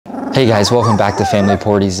Hey guys, welcome back to Family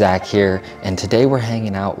Porty. Zach here, and today we're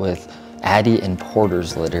hanging out with Addie and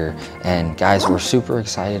Porter's litter. And guys, we're super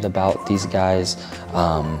excited about these guys.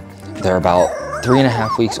 They're about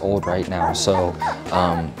 3.5 weeks old right now, so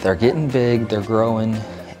they're getting big, they're growing,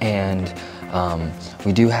 and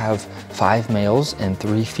we do have 5 males and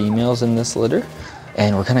 3 females in this litter.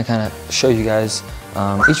 And we're gonna kind of show you guys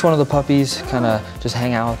each one of the puppies, kind of just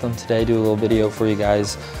hang out with them today, do a little video for you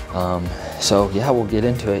guys. So yeah, we'll get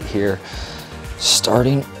into it here.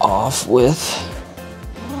 Starting off with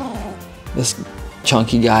this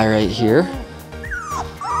chunky guy right here.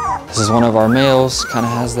 This is one of our males, kind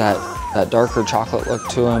of has that darker chocolate look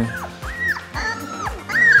to him.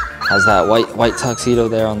 Has that white tuxedo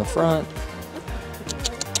there on the front.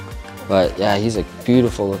 But yeah, he's a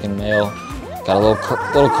beautiful looking male. Got a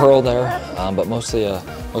little curl there, but mostly a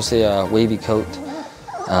wavy coat.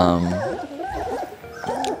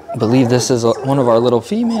 Believe this is one of our little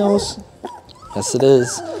females. Yes, it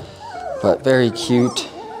is, but very cute.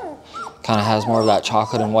 Kind of has more of that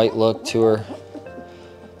chocolate and white look to her.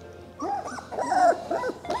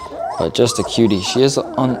 But just a cutie. She is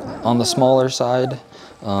on the smaller side,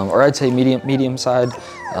 or I'd say medium side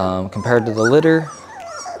compared to the litter.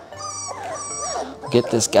 Get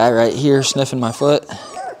this guy right here sniffing my foot.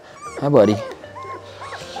 Hi, buddy.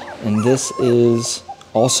 And this is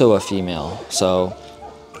also a female, so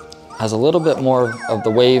has a little bit more of the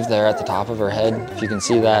wave there at the top of her head, if you can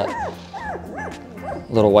see that.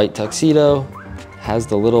 Little white tuxedo, has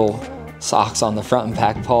the little socks on the front and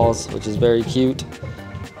back paws, which is very cute.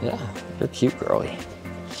 Yeah, you're cute, girly.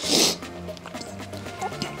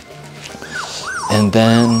 And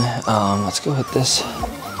then let's go with this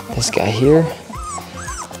guy here.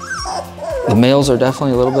 The males are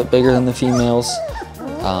definitely a little bit bigger than the females.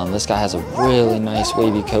 This guy has a really nice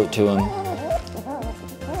wavy coat to him.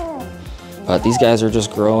 But these guys are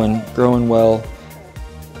just growing well.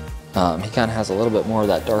 He kind of has a little bit more of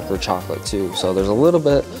that darker chocolate too. So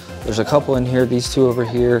there's a couple in here. These two over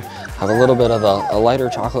here have a little bit of a lighter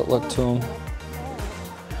chocolate look to them.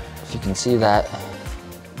 If you can see that.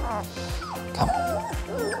 Come.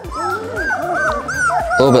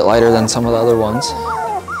 A little bit lighter than some of the other ones.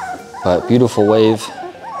 But beautiful wave.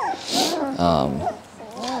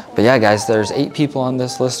 But yeah, guys, there's 8 people on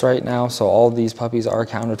this list right now, so all of these puppies are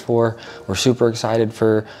accounted for. We're super excited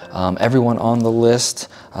for everyone on the list.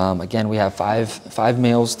 Again, we have five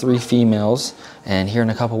males, 3 females, and here in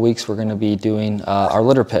a couple weeks we're going to be doing our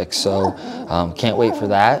litter picks. So can't wait for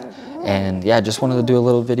that. And yeah, just wanted to do a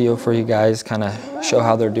little video for you guys, kind of show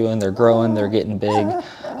how they're doing. They're growing, they're getting big.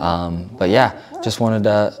 But yeah, just wanted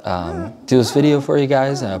to do this video for you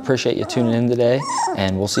guys, and I appreciate you tuning in today,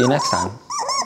 and we'll see you next time.